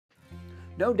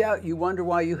No doubt you wonder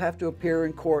why you have to appear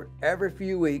in court every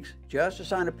few weeks just to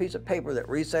sign a piece of paper that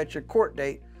resets your court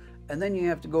date, and then you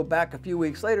have to go back a few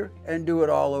weeks later and do it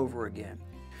all over again.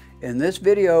 In this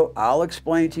video, I'll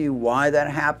explain to you why that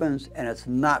happens, and it's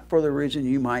not for the reason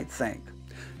you might think.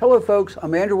 Hello folks,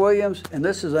 I'm Andrew Williams, and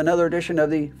this is another edition of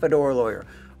the Fedora Lawyer.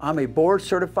 I'm a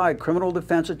board-certified criminal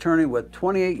defense attorney with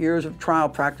 28 years of trial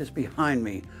practice behind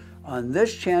me. On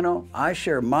this channel, I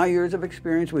share my years of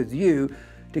experience with you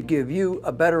to give you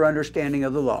a better understanding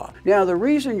of the law. Now, the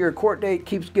reason your court date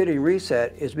keeps getting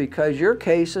reset is because your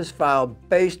case is filed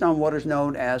based on what is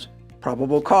known as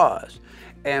probable cause.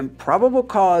 And probable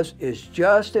cause is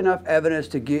just enough evidence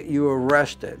to get you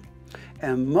arrested.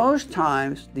 And most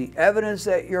times, the evidence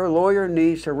that your lawyer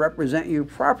needs to represent you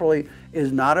properly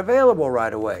is not available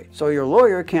right away. So your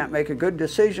lawyer can't make a good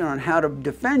decision on how to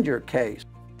defend your case.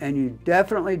 And you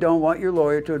definitely don't want your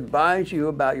lawyer to advise you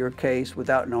about your case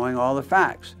without knowing all the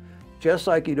facts. Just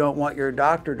like you don't want your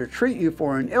doctor to treat you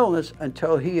for an illness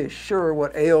until he is sure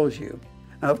what ails you.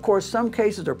 Now, of course, some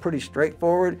cases are pretty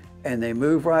straightforward and they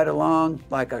move right along,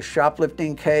 like a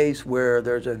shoplifting case where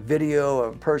there's a video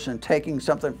of a person taking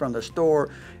something from the store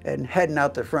and heading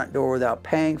out the front door without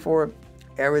paying for it.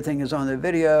 Everything is on the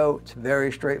video, it's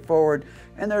very straightforward,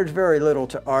 and there's very little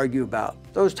to argue about.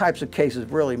 Those types of cases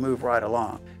really move right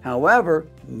along. However,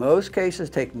 most cases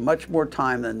take much more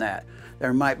time than that.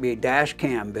 There might be dash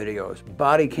cam videos,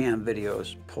 body cam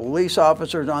videos, police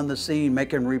officers on the scene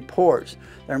making reports.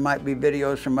 There might be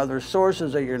videos from other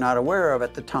sources that you're not aware of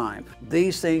at the time.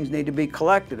 These things need to be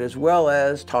collected, as well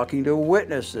as talking to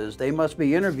witnesses. They must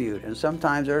be interviewed, and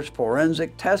sometimes there's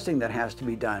forensic testing that has to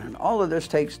be done, and all of this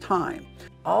takes time.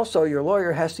 Also, your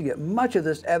lawyer has to get much of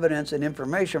this evidence and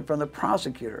information from the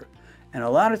prosecutor. And a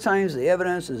lot of times the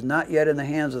evidence is not yet in the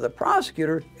hands of the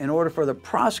prosecutor in order for the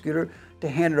prosecutor to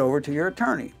hand it over to your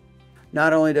attorney.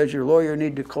 Not only does your lawyer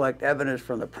need to collect evidence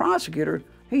from the prosecutor,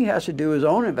 he has to do his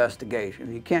own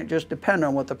investigation. You can't just depend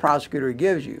on what the prosecutor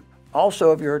gives you.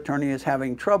 Also, if your attorney is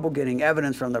having trouble getting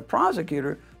evidence from the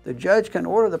prosecutor, the judge can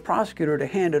order the prosecutor to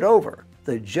hand it over.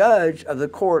 The judge of the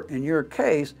court in your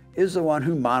case is the one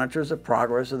who monitors the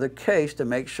progress of the case to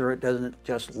make sure it doesn't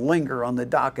just linger on the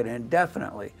docket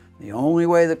indefinitely. The only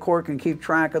way the court can keep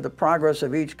track of the progress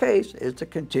of each case is to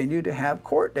continue to have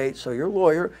court dates so your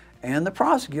lawyer and the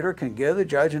prosecutor can give the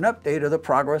judge an update of the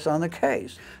progress on the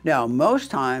case. Now, most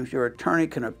times your attorney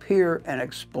can appear and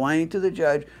explain to the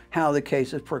judge how the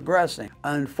case is progressing.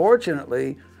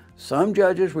 Unfortunately, some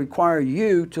judges require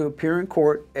you to appear in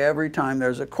court every time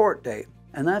there's a court date.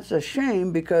 And that's a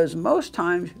shame, because most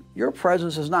times your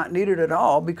presence is not needed at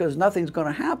all because nothing's going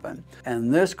to happen.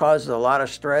 And this causes a lot of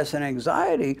stress and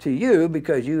anxiety to you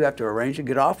because you have to arrange to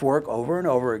get off work over and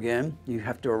over again. You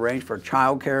have to arrange for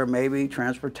childcare, maybe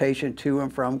transportation to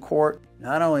and from court.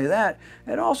 Not only that,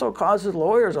 it also causes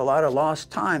lawyers a lot of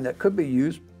lost time that could be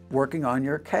used working on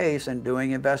your case and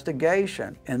doing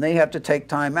investigation. And they have to take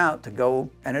time out to go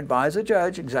and advise the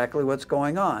judge exactly what's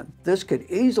going on. This could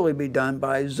easily be done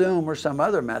by Zoom or some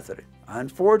other method.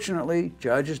 Unfortunately,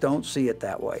 judges don't see it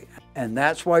that way. And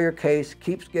that's why your case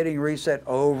keeps getting reset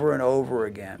over and over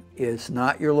again. It's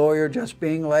not your lawyer just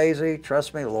being lazy.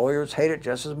 Trust me, lawyers hate it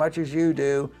just as much as you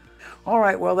do. All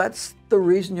right, well, that's the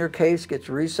reason your case gets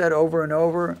reset over and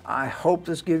over. I hope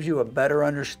this gives you a better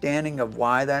understanding of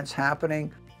why that's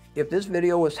happening. If this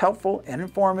video was helpful and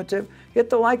informative, hit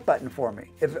the like button for me.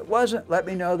 If it wasn't, let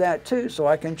me know that too so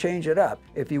I can change it up.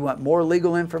 If you want more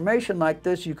legal information like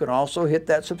this, you can also hit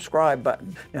that subscribe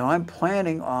button. Now, I'm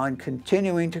planning on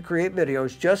continuing to create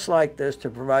videos just like this to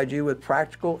provide you with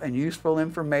practical and useful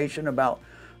information about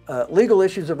legal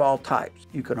issues of all types.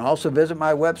 You can also visit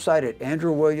my website at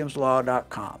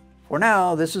andrewwilliamslaw.com. For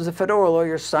now, this is the Fedora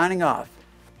Lawyer signing off.